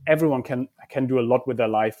everyone can do a lot with their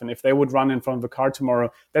life. And if they would run in front of a car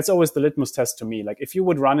tomorrow, that's always the litmus test to me. Like if you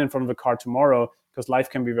would run in front of a car tomorrow, because life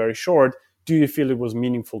can be very short, do you feel it was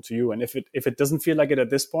meaningful to you? And if it doesn't feel like it at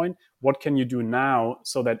this point, what can you do now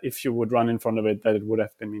so that if you would run in front of it, that it would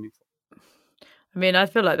have been meaningful? I mean, I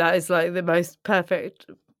feel like that is like the most perfect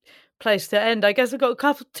place to end. I guess I've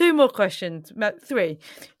got two more questions, 3.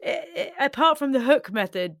 Apart from the hook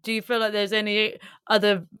method, do you feel like there's any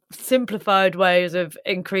other simplified ways of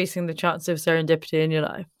increasing the chance of serendipity in your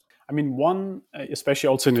life? I mean, one, especially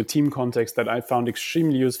also in a team context, that I found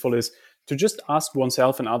extremely useful is to just ask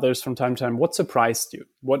oneself and others from time to time, what surprised you?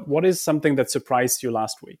 What is something that surprised you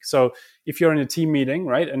last week? So if you're in a team meeting,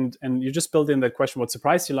 right, and you just build in that question, what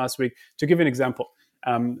surprised you last week? To give an example,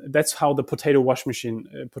 that's how the potato washing machine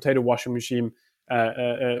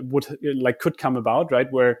could come about,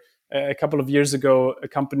 right? Where a couple of years ago, a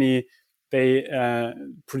company, they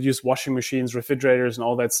produced washing machines, refrigerators, and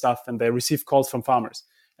all that stuff, and they received calls from farmers.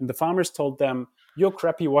 And the farmers told them, your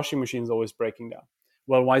crappy washing machine is always breaking down.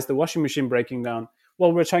 Well, why is the washing machine breaking down?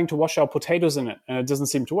 Well, we're trying to wash our potatoes in it, and it doesn't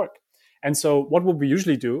seem to work. And so what would we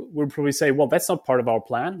usually do? We'll probably say, well, that's not part of our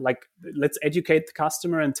plan. Like, let's educate the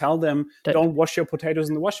customer and tell them, don't wash your potatoes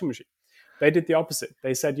in the washing machine. They did the opposite.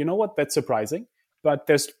 They said, you know what, that's surprising, but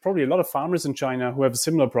there's probably a lot of farmers in China who have a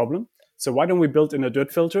similar problem. So why don't we build in a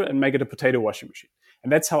dirt filter and make it a potato washing machine?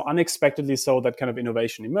 And that's how unexpectedly so that kind of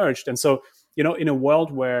innovation emerged. And so, in a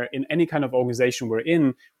world where in any kind of organization we're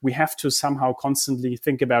in, we have to somehow constantly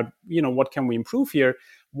think about, what can we improve here?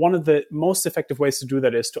 One of the most effective ways to do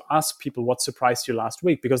that is to ask people what surprised you last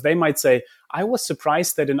week, because they might say, I was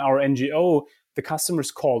surprised that in our NGO, the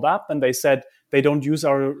customers called up and they said they don't use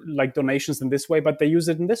our donations in this way, but they use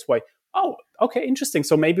it in this way. Oh, okay, interesting.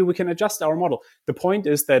 So maybe we can adjust our model. The point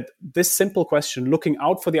is that this simple question, looking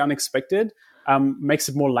out for the unexpected, makes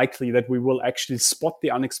it more likely that we will actually spot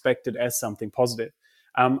the unexpected as something positive.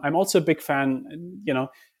 I'm also a big fan,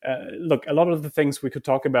 look, a lot of the things we could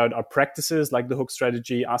talk about are practices like the hook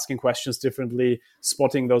strategy, asking questions differently,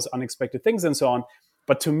 spotting those unexpected things and so on.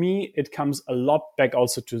 But to me, it comes a lot back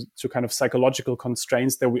also to kind of psychological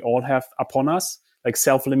constraints that we all have upon us, like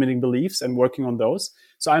self-limiting beliefs and working on those.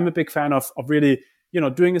 So I'm a big fan of really,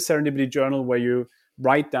 doing a serendipity journal where you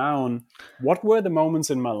write down what were the moments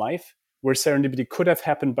in my life where serendipity could have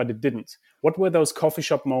happened, but it didn't. What were those coffee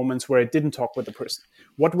shop moments where I didn't talk with the person?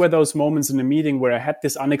 What were those moments in a meeting where I had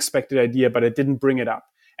this unexpected idea, but I didn't bring it up?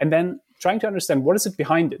 And then trying to understand, what is it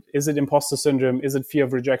behind it? Is it imposter syndrome? Is it fear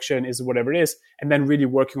of rejection? Is it whatever it is? And then really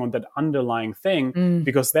working on that underlying thing,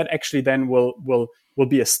 because that actually then will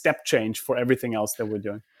be a step change for everything else that we're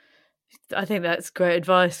doing. I think that's great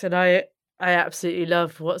advice. And I absolutely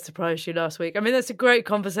love what surprised you last week. I mean, that's a great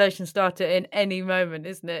conversation starter in any moment,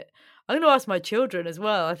 isn't it? I'm going to ask my children as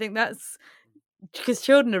well. I think that's because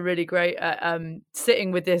children are really great at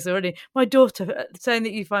sitting with this already. My daughter, saying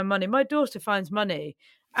that you find money, my daughter finds money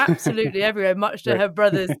absolutely everywhere, much to her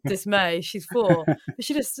brother's dismay. She's 4. But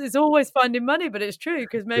she just is always finding money, but it's true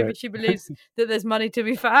because maybe she believes that there's money to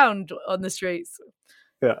be found on the streets.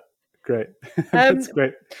 Yeah, great. That's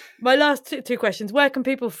great. My last two questions. Where can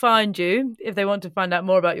people find you if they want to find out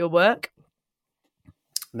more about your work?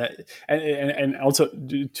 And also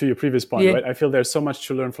to your previous point, right? I feel there's so much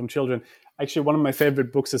to learn from children. Actually, one of my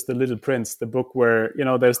favorite books is The Little Prince, the book where,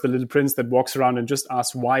 there's the little prince that walks around and just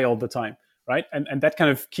asks why all the time, right? And that kind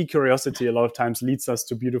of key curiosity a lot of times leads us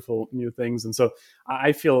to beautiful new things. And so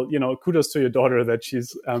I feel, kudos to your daughter that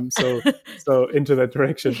she's so into that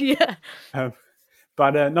direction. Yeah.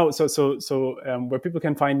 Where people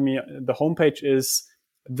can find me, the homepage is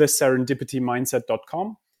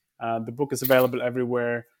theserendipitymindset.com. The book is available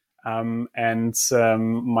everywhere. And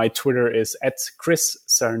my Twitter is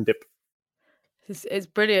 @ChrisSerendip. It's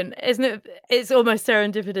brilliant, isn't it? It's almost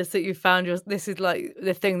serendipitous that you found this is like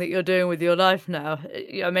the thing that you're doing with your life now.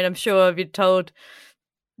 I mean, I'm sure if you'd told,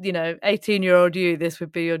 18-year-old you this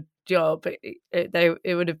would be your job,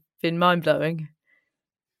 it would have been mind-blowing.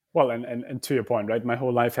 Well, and to your point, right? My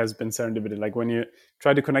whole life has been serendipity. Like when you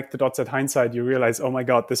try to connect the dots at hindsight, you realize, oh my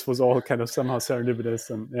God, this was all kind of somehow serendipitous.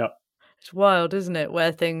 And it's wild, isn't it?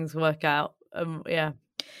 Where things work out.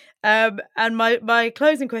 And my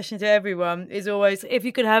closing question to everyone is always, if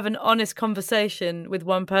you could have an honest conversation with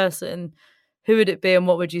one person, who would it be and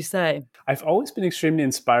what would you say? I've always been extremely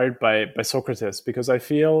inspired by Socrates, because I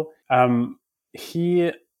feel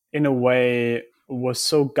he, in a way, was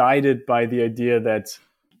so guided by the idea that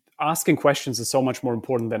asking questions is so much more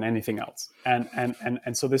important than anything else. And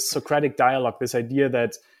so this Socratic dialogue, this idea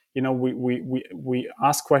that, we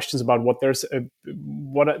ask questions about what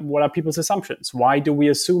are people's assumptions? Why do we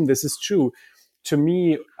assume this is true? To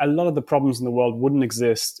me, a lot of the problems in the world wouldn't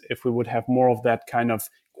exist if we would have more of that kind of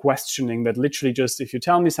questioning, that literally just, if you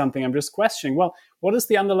tell me something, I'm just questioning, well, what is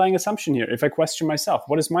the underlying assumption here? If I question myself,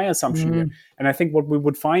 what is my assumption here? And I think what we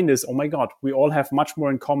would find is, oh my God, we all have much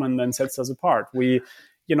more in common than sets us apart.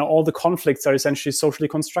 All the conflicts are essentially socially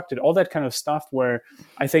constructed, all that kind of stuff, where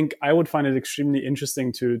I think I would find it extremely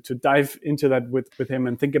interesting to dive into that with him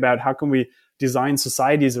and think about how can we design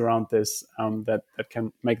societies around this that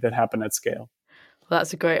can make that happen at scale. Well,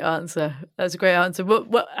 that's a great answer.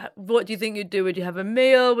 What do you think you'd do? Would you have a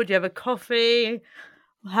meal? Would you have a coffee?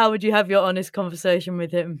 How would you have your honest conversation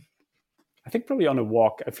with him? I think probably on a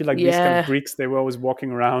walk. I feel like these kind of Greeks, they were always walking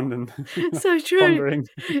around and so true. Pondering.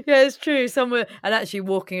 Yeah, it's true. Somewhere, and actually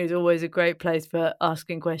walking is always a great place for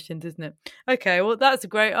asking questions, isn't it? Okay, well, that's a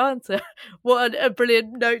great answer. What a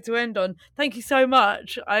brilliant note to end on. Thank you so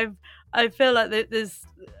much. I feel like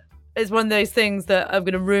it's one of those things that I'm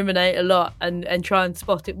going to ruminate a lot and try and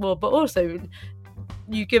spot it more. But also,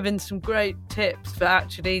 you've given some great tips for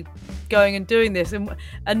actually going and doing this and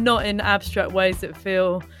not in abstract ways that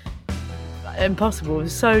feel impossible.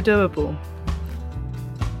 It's so doable.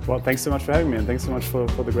 Well, thanks so much for having me, and thanks so much for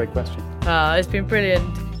the great question. It's been brilliant.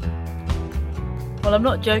 Well, I'm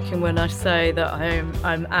not joking when I say that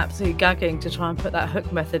I'm absolutely gagging to try and put that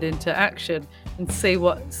hook method into action and see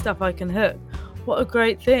what stuff I can hook. What a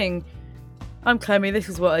great thing. I'm Clemmy, this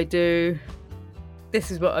is what I do,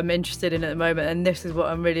 this is what I'm interested in at the moment, and this is what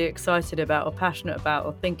I'm really excited about or passionate about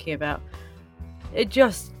or thinking about. It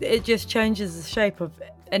just changes the shape of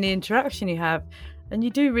any interaction you have, and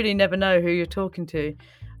you do really never know who you're talking to.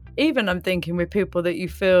 Even I'm thinking with people that you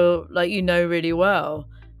feel like you know really well,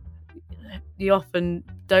 you often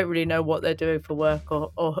don't really know what they're doing for work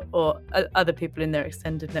or other people in their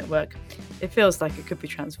extended network. It feels like it could be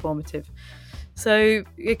transformative. So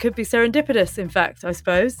it could be serendipitous, in fact, I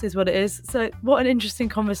suppose, is what it is. So what an interesting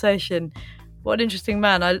conversation. What an interesting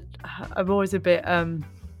man. I'm always a bit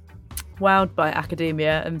wowed by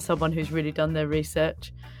academia and someone who's really done their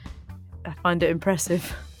research. I find it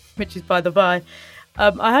impressive, which is by the by.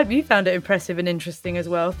 I hope you found it impressive and interesting as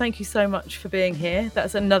well. Thank you so much for being here.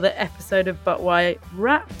 That's another episode of But Why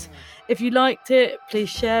Wrapped. If you liked it, please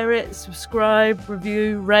share it, subscribe,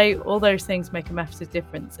 review, rate. All those things make a massive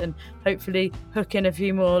difference, and hopefully hook in a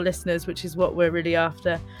few more listeners, which is what we're really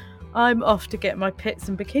after. I'm off to get my pits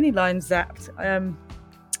and bikini lines zapped.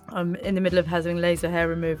 I'm in the middle of having laser hair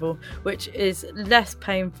removal, which is less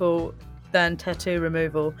painful than tattoo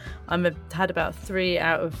removal. I've had about 3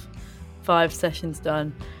 out of 5 sessions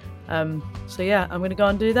done. So yeah, I'm going to go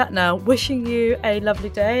and do that now. Wishing you a lovely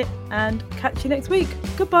day and catch you next week.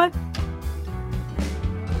 Goodbye.